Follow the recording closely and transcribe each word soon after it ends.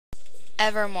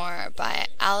Evermore by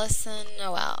Alyson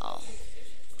Noel.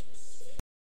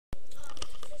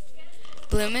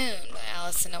 Blue Moon by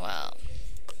Alyson Noel.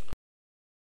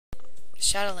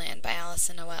 Shadowland by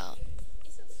Alyson Noel.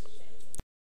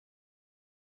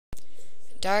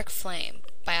 Dark Flame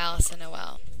by Alyson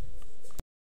Noel.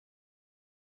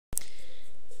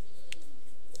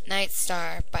 Night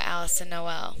Star by Alyson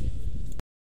Noel.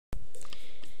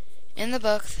 In the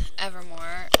book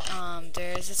Evermore,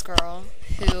 there's this girl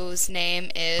whose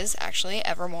name is actually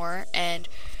Evermore, and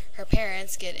her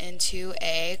parents get into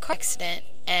a car accident,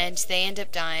 and they end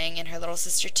up dying, and her little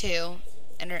sister too,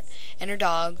 and her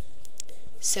dog.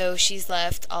 So she's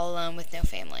left all alone with no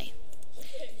family.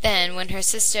 Then, when her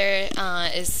sister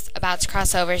is about to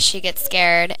cross over, she gets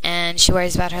scared, and she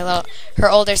worries about her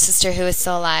older sister who is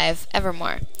still alive,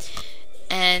 Evermore,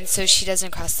 and so she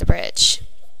doesn't cross the bridge.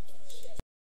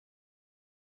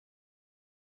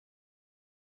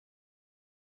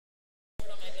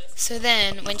 So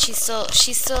then, when she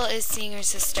still is seeing her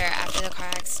sister after the car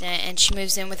accident, and she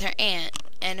moves in with her aunt,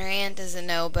 and her aunt doesn't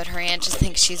know, but her aunt just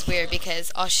thinks she's weird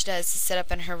because all she does is sit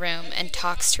up in her room and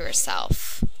talks to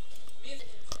herself.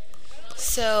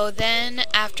 So then,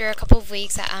 after a couple of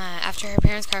weeks, after her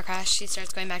parents' car crash, she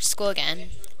starts going back to school again,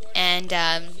 and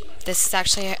this is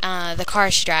actually the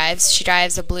car she drives. She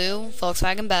drives a blue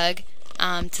Volkswagen Bug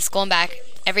to school and back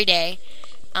every day,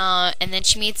 and then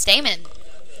she meets Damon.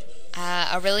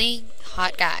 A really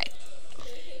hot guy.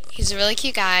 He's a really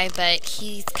cute guy, but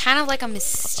he's kind of like a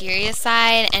mysterious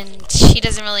side, and she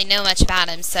doesn't really know much about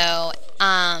him. So,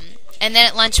 and then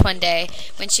at lunch one day,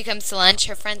 when she comes to lunch,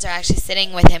 her friends are actually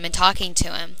sitting with him and talking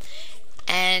to him.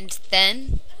 And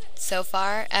then, so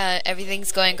far,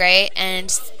 everything's going great,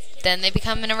 and then they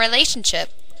become in a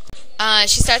relationship.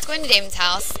 She starts going to Damon's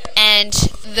house, and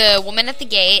the woman at the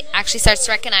gate actually starts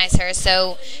to recognize her,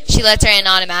 so she lets her in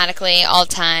automatically all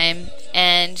the time,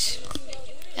 and,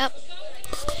 yep.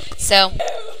 So,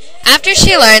 after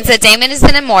she learns that Damon is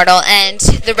an immortal, and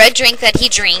the red drink that he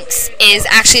drinks is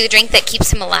actually the drink that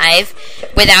keeps him alive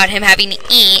without him having to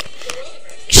eat,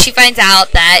 she finds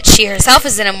out that she herself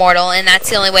is an immortal, and that's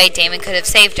the only way Damon could have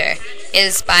saved her,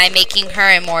 is by making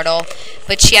her immortal.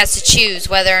 But she has to choose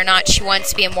whether or not she wants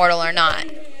to be immortal or not.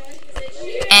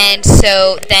 And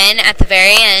so then, at the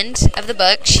very end of the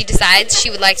book, she decides she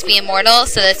would like to be immortal,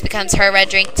 so this becomes her red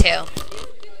drink too.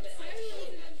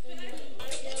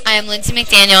 I am Lindsay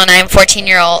McDaniel, and I am 14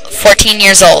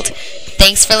 years old.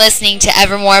 Thanks for listening to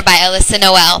Evermore by Alyson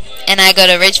Noel, and I go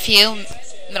to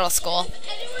Ridgeview Middle School.